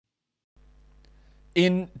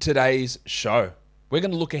In today's show, we're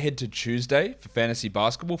going to look ahead to Tuesday for fantasy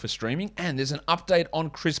basketball for streaming, and there's an update on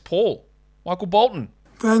Chris Paul. Michael Bolton.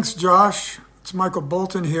 Thanks, Josh. It's Michael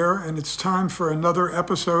Bolton here, and it's time for another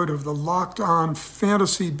episode of the Locked On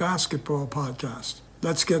Fantasy Basketball Podcast.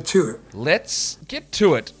 Let's get to it. Let's get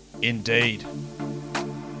to it, indeed.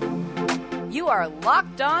 You are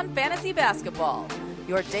Locked On Fantasy Basketball,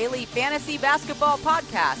 your daily fantasy basketball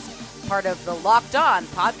podcast, part of the Locked On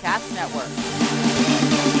Podcast Network.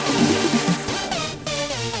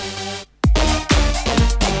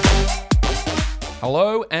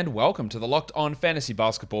 Hello and welcome to the Locked On Fantasy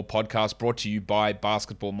Basketball Podcast, brought to you by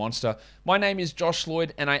Basketball Monster. My name is Josh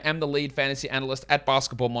Lloyd and I am the lead fantasy analyst at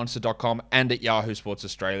basketballmonster.com and at Yahoo Sports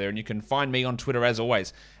Australia. And you can find me on Twitter as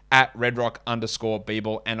always at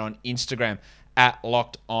redrock_bball and on Instagram at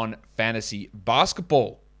Locked On Fantasy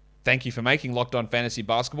Basketball. Thank you for making Locked On Fantasy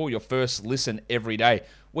Basketball your first listen every day.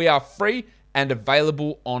 We are free and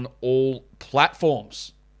available on all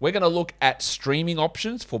platforms. We're going to look at streaming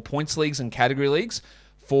options for points leagues and category leagues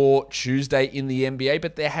for Tuesday in the NBA,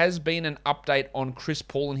 but there has been an update on Chris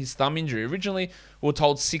Paul and his thumb injury. Originally, we were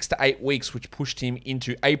told 6 to 8 weeks, which pushed him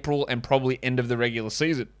into April and probably end of the regular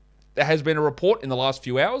season. There has been a report in the last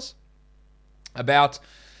few hours about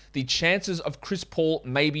the chances of Chris Paul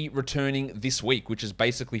maybe returning this week, which is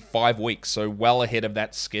basically 5 weeks, so well ahead of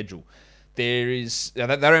that schedule. They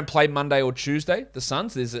don't play Monday or Tuesday, the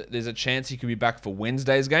Suns. There's a chance he could be back for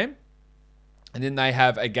Wednesday's game. And then they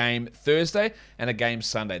have a game Thursday and a game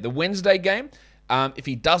Sunday. The Wednesday game, if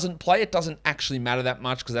he doesn't play, it doesn't actually matter that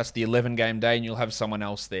much because that's the 11-game day and you'll have someone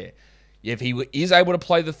else there. If he is able to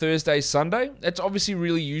play the Thursday, Sunday, that's obviously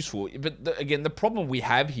really useful. But again, the problem we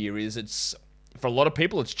have here is it's, for a lot of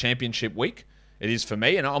people, it's championship week. It is for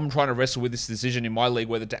me, and I'm trying to wrestle with this decision in my league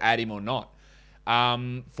whether to add him or not.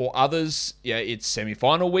 For others, it's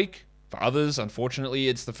semi-final week. For others, unfortunately,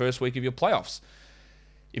 it's the first week of your playoffs.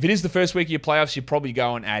 If it is the first week of your playoffs, you probably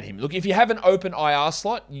go and add him. Look, if you have an open IR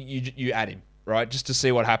slot, you add him, right? Just to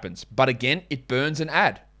see what happens. But again, it burns an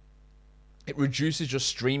ad. It reduces your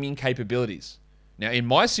streaming capabilities. Now, in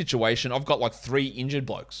my situation, I've got like 3 injured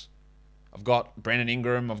blokes. I've got Brandon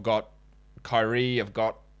Ingram, I've got Kyrie, I've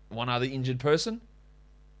got one other injured person,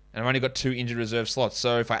 and I've only got 2 injured reserve slots.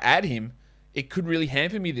 So if I add him, it could really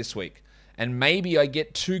hamper me this week. And maybe I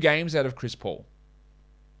get 2 games out of Chris Paul.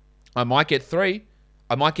 I might get 3.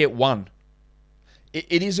 I might get 1.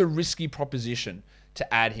 It is a risky proposition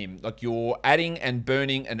to add him. Like, you're adding and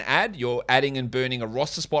burning an ad. You're adding and burning a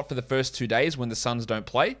roster spot for the first 2 days when the Suns don't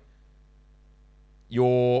play.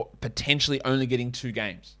 You're potentially only getting 2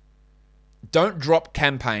 games. Don't drop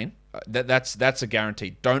campaign. That's a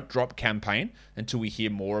guarantee. Don't drop campaign until we hear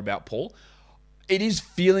more about Paul. It is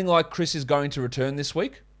feeling like Chris is going to return this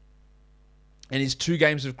week. And is 2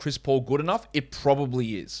 games of Chris Paul good enough? It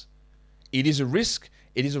probably is. It is a risk.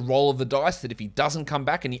 It is a roll of the dice that if he doesn't come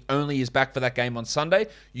back and he only is back for that game on Sunday,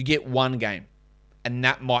 you get 1 game. And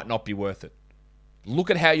that might not be worth it. Look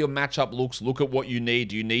at how your matchup looks. Look at what you need.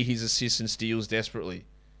 Do you need his assists and steals desperately?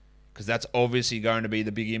 Because that's obviously going to be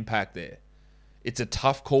the big impact there. It's a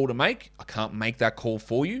tough call to make. I can't make that call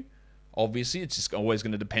for you. Obviously, it's just always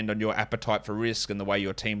going to depend on your appetite for risk and the way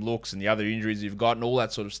your team looks and the other injuries you've got and all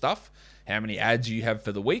that sort of stuff. How many ads you have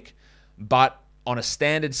for the week. But on a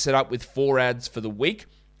standard setup with 4 ads for the week,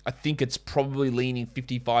 I think it's probably leaning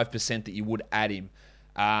 55% that you would add him.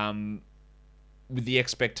 With the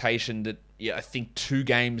expectation that, I think 2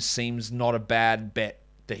 games seems not a bad bet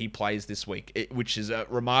that he plays this week, which is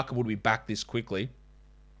remarkable to be back this quickly.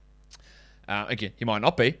 Again, he might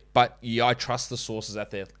not be, but I trust the sources at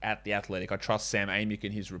the Athletic. I trust Sam Amick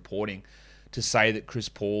and his reporting to say that Chris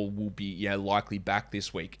Paul will be likely back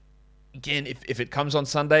this week. Again, if it comes on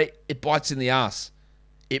Sunday, it bites in the ass.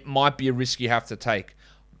 It might be a risk you have to take.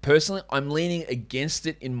 Personally, I'm leaning against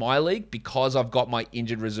it in my league because I've got my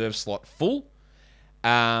injured reserve slot full.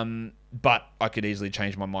 But I could easily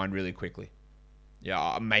change my mind really quickly.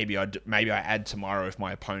 Maybe I add tomorrow if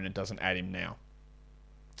my opponent doesn't add him now.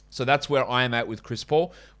 So that's where I am at with Chris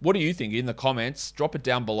Paul. What do you think? In the comments, drop it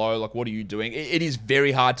down below. Like, what are you doing? It is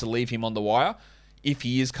very hard to leave him on the wire if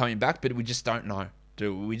he is coming back, but we just don't know.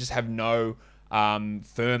 We just have no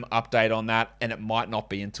firm update on that, and it might not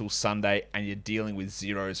be until Sunday, and you're dealing with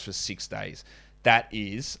zeros for 6 days. That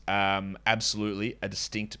is absolutely a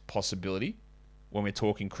distinct possibility when we're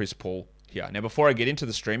talking Chris Paul here. Now, before I get into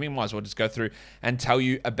the streaming, might as well just go through and tell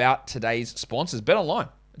you about today's sponsors. BetOnline.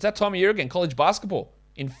 It's that time of year again, college basketball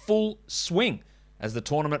in full swing. as the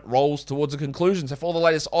tournament rolls towards a conclusion. So for all the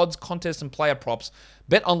latest odds, contests, and player props,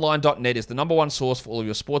 BetOnline.net is the number one source for all of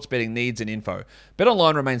your sports betting needs and info.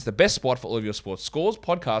 BetOnline remains the best spot for all of your sports scores,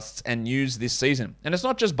 podcasts, and news this season. And it's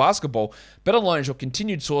not just basketball. BetOnline is your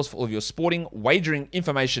continued source for all of your sporting wagering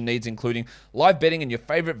information needs, including live betting and your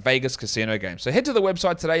favorite Vegas casino games. So head to the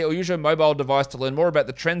website today or use your mobile device to learn more about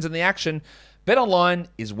the trends and the action. BetOnline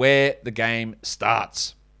is where the game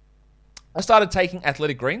starts. I started taking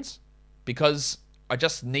Athletic Greens because I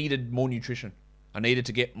just needed more nutrition. I needed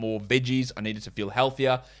to get more veggies. I needed to feel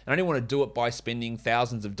healthier. And I didn't want to do it by spending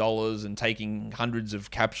thousands of dollars and taking hundreds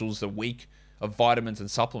of capsules a week of vitamins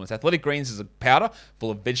and supplements. Athletic Greens is a powder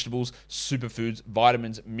full of vegetables, superfoods,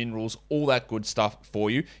 vitamins, minerals, all that good stuff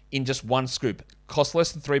for you in just one scoop. Costs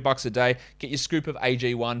less than $3 a day. Get your scoop of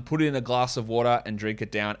AG1, put it in a glass of water and drink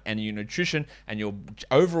it down, and your nutrition and your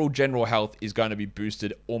overall general health is going to be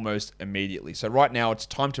boosted almost immediately. So right now it's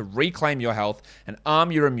time to reclaim your health and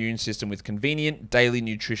arm your immune system with convenient daily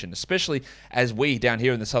nutrition, especially as we down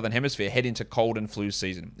here in the Southern Hemisphere head into cold and flu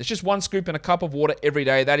season. It's just one scoop in a cup of water every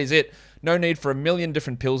day. That is it. No need for a million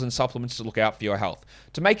different pills and supplements to look out for your health.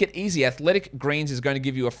 To make it easy, Athletic Greens is going to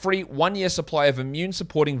give you a free 1-year supply of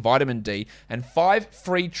immune-supporting vitamin D and 5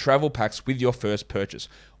 free travel packs with your first purchase.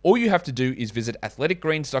 All you have to do is visit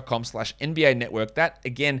athleticgreens.com/NBA network. That,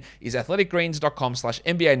 again, is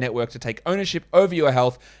athleticgreens.com/NBA network to take ownership over your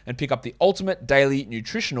health and pick up the ultimate daily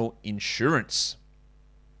nutritional insurance.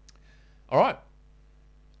 All right,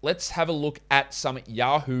 let's have a look at some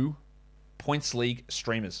Yahoo Points League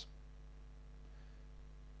streamers.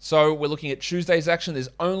 So we're looking at Tuesday's action. There's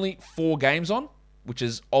only 4 games on, which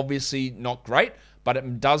is obviously not great, but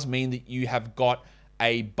it does mean that you have got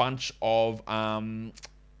a bunch of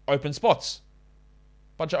open spots.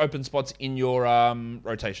 Bunch of open spots in your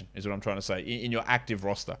rotation, is what I'm trying to say, in your active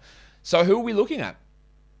roster. So who are we looking at?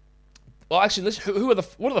 Well, actually, what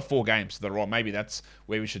are the 4 games that are on? Maybe that's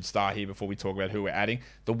where we should start here before we talk about who we're adding.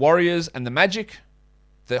 The Warriors and the Magic,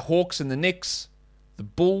 the Hawks and the Knicks, the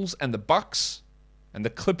Bulls and the Bucks, and the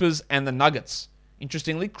Clippers and the Nuggets.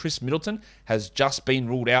 Interestingly, Chris Middleton has just been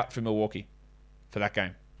ruled out for Milwaukee for that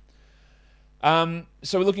game.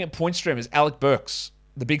 So we're looking at point streamers. Alec Burks,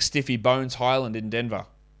 the big stiffy Bones Highland in Denver,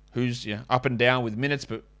 who's up and down with minutes,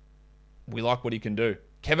 but we like what he can do.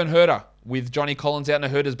 Kevin Huerter, with Johnny Collins out,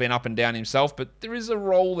 and Huerter's been up and down himself, but there is a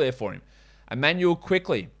role there for him. Emmanuel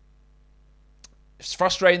Quickley. It's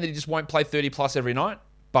frustrating that he just won't play 30 plus every night,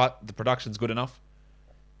 but the production's good enough.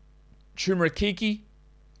 Chuma Okeke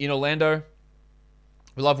in Orlando.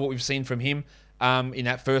 We love what we've seen from him in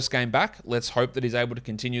that first game back. Let's hope that he's able to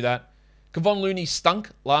continue that. Kevon Looney stunk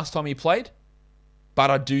last time he played,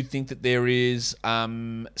 but I do think that there is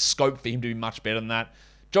scope for him to be much better than that.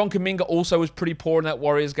 John Kuminga also was pretty poor in that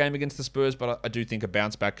Warriors game against the Spurs, but I do think a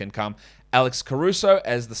bounce back can come. Alex Caruso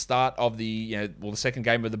as the start of the second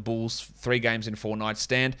game of the Bulls 3 games in 4 nights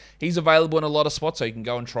stand. He's available in a lot of spots, so you can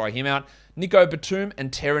go and try him out. Nico Batum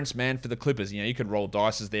and Terrence Mann for the Clippers. You could roll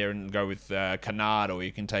dices there and go with Kennard, or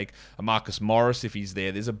you can take a Marcus Morris if he's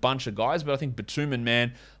there. There's a bunch of guys, but I think Batum and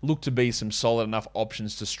Mann look to be some solid enough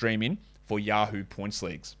options to stream in for Yahoo Points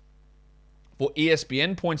Leagues. For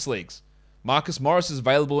ESPN Points Leagues, Marcus Morris is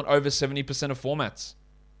available in over 70% of formats.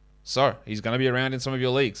 So, he's going to be around in some of your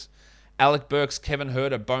leagues. Alec Burks, Kevin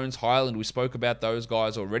Huerter, Bones Highland, we spoke about those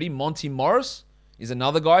guys already. Monty Morris is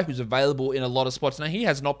another guy who's available in a lot of spots. Now, he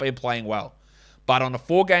has not been playing well, but on a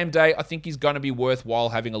 4-game day, I think he's going to be worthwhile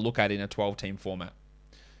having a look at in a 12-team format.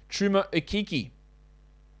 Chuma Okeke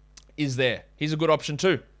is there. He's a good option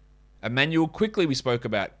too. Emmanuel Quickley we spoke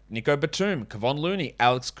about, Nico Batum, Kevon Looney,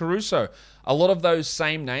 Alex Caruso. A lot of those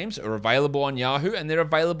same names are available on Yahoo, and they're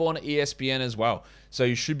available on ESPN as well. So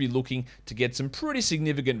you should be looking to get some pretty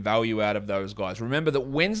significant value out of those guys. Remember that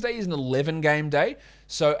Wednesday is an 11-game day,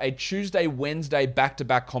 so a Tuesday-Wednesday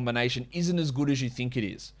back-to-back combination isn't as good as you think it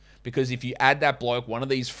is. Because if you add that bloke, one of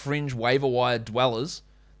these fringe waiver wire dwellers,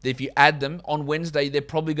 if you add them on Wednesday, they're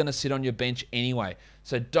probably going to sit on your bench anyway.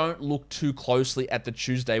 So don't look too closely at the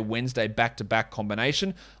Tuesday-Wednesday back-to-back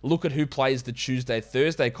combination. Look at who plays the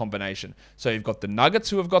Tuesday-Thursday combination. So you've got the Nuggets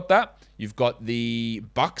who have got that. You've got the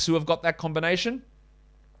Bucks who have got that combination.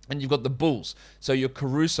 And you've got the Bulls. So your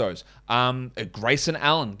Carusos. Grayson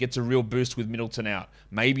Allen gets a real boost with Middleton out.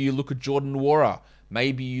 Maybe you look at Jordan Nwora.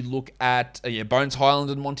 Maybe you look at Bones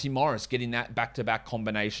Highland and Monty Morris getting that back-to-back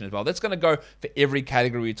combination as well. That's going to go for every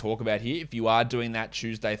category we talk about here. If you are doing that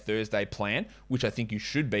Tuesday-Thursday plan, which I think you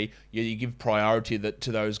should be, you give priority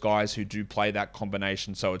to those guys who do play that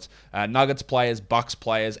combination. So it's Nuggets players, Bucks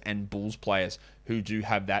players, and Bulls players who do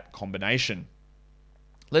have that combination.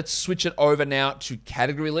 Let's switch it over now to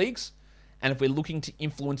category leagues. And if we're looking to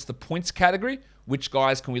influence the points category, which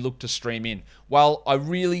guys can we look to stream in? Well, I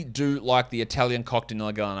really do like the Italian cock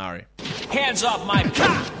Danilo Gallinari. Hands up my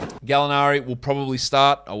cock! Gallinari will probably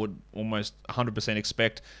start, I would almost 100%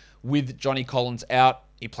 expect, with Johnny Collins out.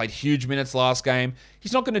 He played huge minutes last game.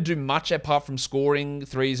 He's not going to do much apart from scoring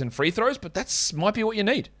threes and free throws, but that might be what you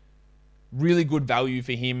need. Really good value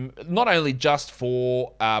for him, not only just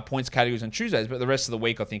for points categories on Tuesdays, but the rest of the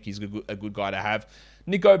week I think he's a good guy to have.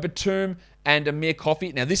 Nico Batum and Amir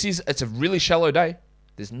Coffey. Now it's a really shallow day.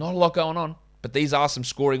 There's not a lot going on, but these are some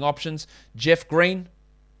scoring options. Jeff Green,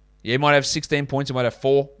 he might have 16 points, he might have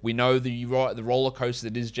 4. We know the roller coaster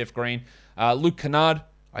that is Jeff Green. Luke Kennard,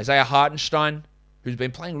 Isaiah Hartenstein, who's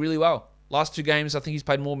been playing really well. Last 2 games, I think he's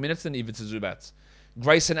played more minutes than Ivica Zubac.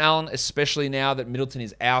 Grayson Allen, especially now that Middleton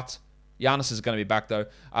is out. Giannis is going to be back, though.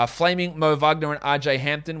 Flaming Mo Wagner and RJ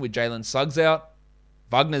Hampton with Jalen Suggs out.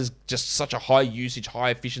 Wagner's just such a high-usage,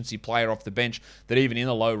 high-efficiency player off the bench that even in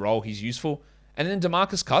a low role, he's useful. And then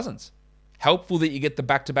DeMarcus Cousins. Helpful that you get the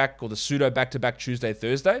back-to-back or the pseudo-back-to-back Tuesday,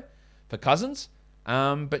 Thursday for Cousins.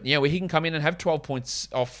 But yeah, where he can come in and have 12 points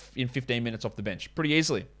off in 15 minutes off the bench pretty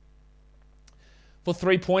easily. For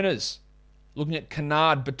 3-pointers, looking at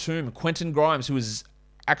Kennard, Batum, Quentin Grimes, who was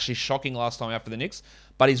actually shocking last time out for the Knicks,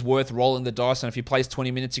 but he's worth rolling the dice, and if he plays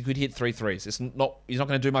 20 minutes, he could hit 3 threes. He's not going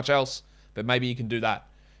to do much else, but maybe he can do that.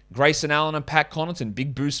 Grayson Allen and Pat Connaughton,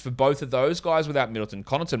 big boost for both of those guys without Middleton.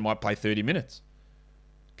 Connaughton might play 30 minutes.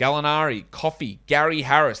 Gallinari, Coffey, Gary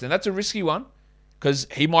Harris. Now, that's a risky one, because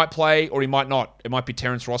he might play or he might not. It might be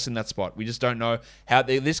Terrence Ross in that spot. We just don't know how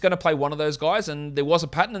they're just going to play one of those guys, and there was a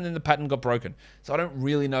pattern, and then the pattern got broken. So I don't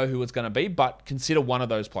really know who it's going to be, but consider one of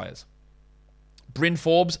those players. Bryn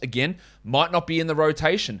Forbes, again, might not be in the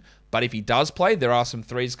rotation, but if he does play, there are some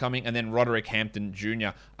threes coming, and then Roderick Hampton Jr.,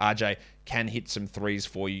 RJ, can hit some threes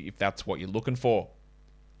for you if that's what you're looking for.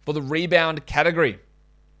 For the rebound category,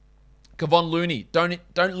 Kevon Looney, don't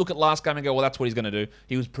look at last game and go, well, that's what he's going to do.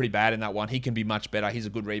 He was pretty bad in that one. He can be much better. He's a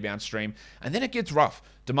good rebound stream. And then it gets rough.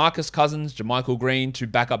 DeMarcus Cousins, JaMychal Green, 2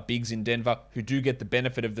 backup bigs in Denver who do get the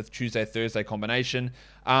benefit of the Tuesday-Thursday combination.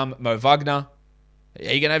 Mo Wagner, you're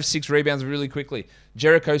going to have 6 rebounds really quickly.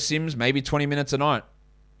 Jericho Sims, maybe 20 minutes a night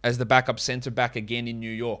as the backup center back again in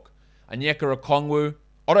New York. Onyeka Okongwu,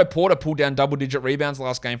 Otto Porter pulled down double-digit rebounds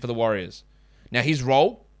last game for the Warriors. Now, his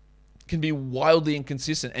role can be wildly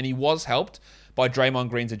inconsistent, and he was helped by Draymond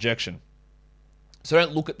Green's ejection. So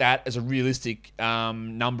don't look at that as a realistic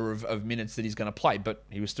number of minutes that he's going to play, but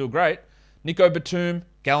he was still great. Nico Batum,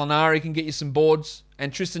 Gallinari can get you some boards,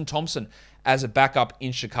 and Tristan Thompson as a backup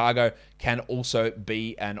in Chicago can also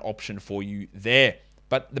be an option for you there.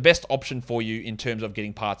 But the best option for you in terms of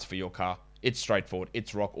getting parts for your car, it's straightforward.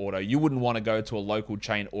 It's Rock Auto. You wouldn't want to go to a local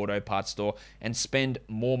chain auto parts store and spend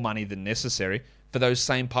more money than necessary for those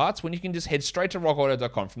same parts when you can just head straight to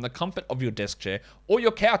rockauto.com from the comfort of your desk chair or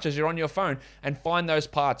your couch as you're on your phone and find those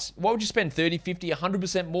parts. What would you spend? 30, 50,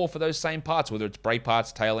 100% more for those same parts, whether it's brake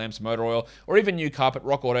parts, tail lamps, motor oil, or even new carpet.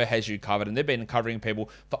 Rock Auto has you covered, and they've been covering people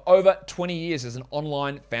for over 20 years as an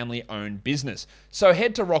online family-owned business. So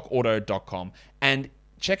head to rockauto.com and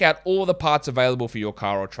check out all the parts available for your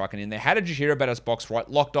car or truck. And in there, how did you hear about us box right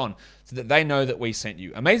locked on so that they know that we sent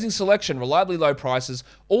you. Amazing selection, reliably low prices,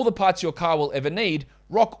 all the parts your car will ever need.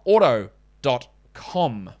 rockauto.com.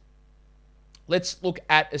 Let's look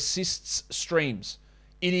at assists streams.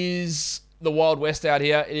 It is the Wild West out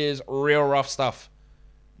here. It is real rough stuff.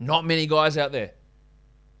 Not many guys out there.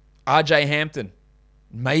 RJ Hampton,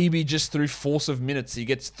 maybe just through force of minutes, he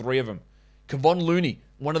gets 3 of them. Kevon Looney,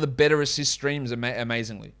 one of the better assist streams,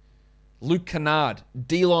 amazingly. Luke Kennard,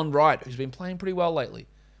 Delon Wright, who's been playing pretty well lately.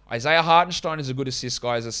 Isaiah Hartenstein is a good assist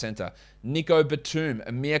guy as a center. Nico Batum,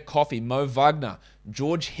 Amir Coffey, Mo Wagner,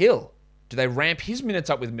 George Hill. Do they ramp his minutes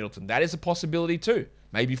up with Middleton? That is a possibility too.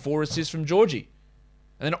 Maybe 4 assists from Georgie.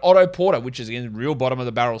 And then Otto Porter, which is again real bottom of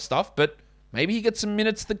the barrel stuff, but maybe he gets some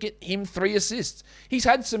minutes that get him 3 assists. He's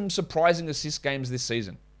had some surprising assist games this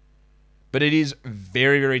season. But it is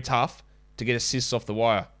very, very tough to get assists off the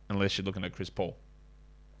wire, unless you're looking at Chris Paul,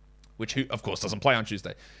 which, of course, doesn't play on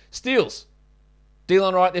Tuesday. Steals.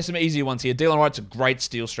 Delon Wright, there's some easier ones here. Delon Wright's a great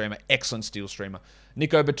steal streamer, excellent steal streamer.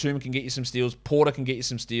 Nico Batum can get you some steals. Porter can get you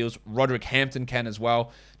some steals. Roderick Hampton can as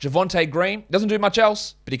well. Javonte Green doesn't do much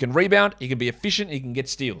else, but he can rebound, he can be efficient, he can get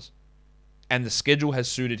steals. And the schedule has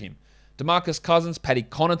suited him. DeMarcus Cousins, Paddy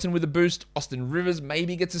Connaughton with a boost. Austin Rivers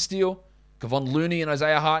maybe gets a steal. Kevon Looney and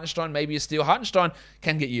Isaiah Hartenstein, maybe a steal. Hartenstein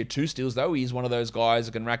can get you 2 steals, though. He's one of those guys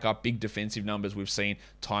that can rack up big defensive numbers we've seen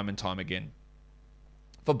time and time again.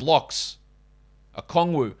 For blocks,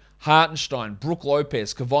 Okongwu, Hartenstein, Brook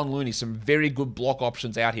Lopez, Kevon Looney, some very good block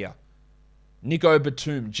options out here. Nico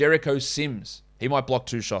Batum, Jericho Sims, he might block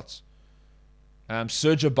 2 shots.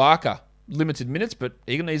 Serge Ibaka, limited minutes, but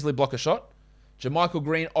he can easily block a shot. Jermichael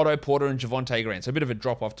Green, Otto Porter, and Javonte Green. So a bit of a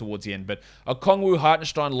drop-off towards the end. But Okongwu,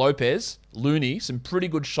 Hartenstein, Lopez, Looney, some pretty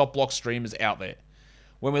good shot block streamers out there.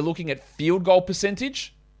 When we're looking at field goal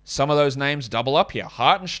percentage, some of those names double up here.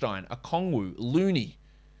 Hartenstein, Okongwu, Looney,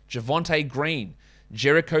 Javonte Green,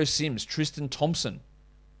 Jericho Sims, Tristan Thompson.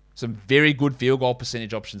 Some very good field goal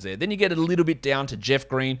percentage options there. Then you get a little bit down to Jeff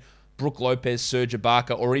Green, Brook Lopez, Serge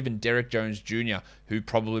Ibaka, or even Derek Jones Jr., who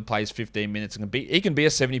probably plays 15 minutes and he can be a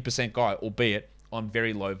 70% guy, albeit on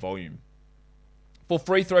very low volume. For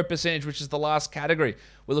free throw percentage, which is the last category,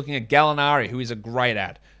 we're looking at Gallinari, who is a great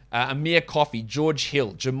ad. Amir Coffey, George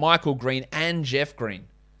Hill, Jermichael Green, and Jeff Green.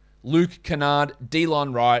 Luke Kennard,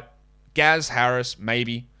 Delon Wright, Gaz Harris,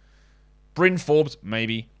 maybe. Bryn Forbes,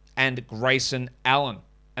 maybe. And Grayson Allen.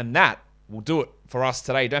 And that will do it for us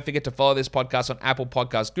today. Don't forget to follow this podcast on Apple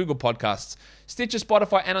Podcasts, Google Podcasts, Stitcher,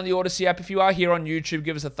 Spotify, and on the Odyssey app. If you are here on YouTube,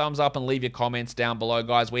 give us a thumbs up and leave your comments down below,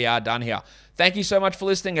 guys. We are done here. Thank you so much for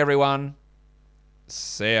listening, everyone.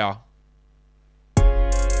 See ya.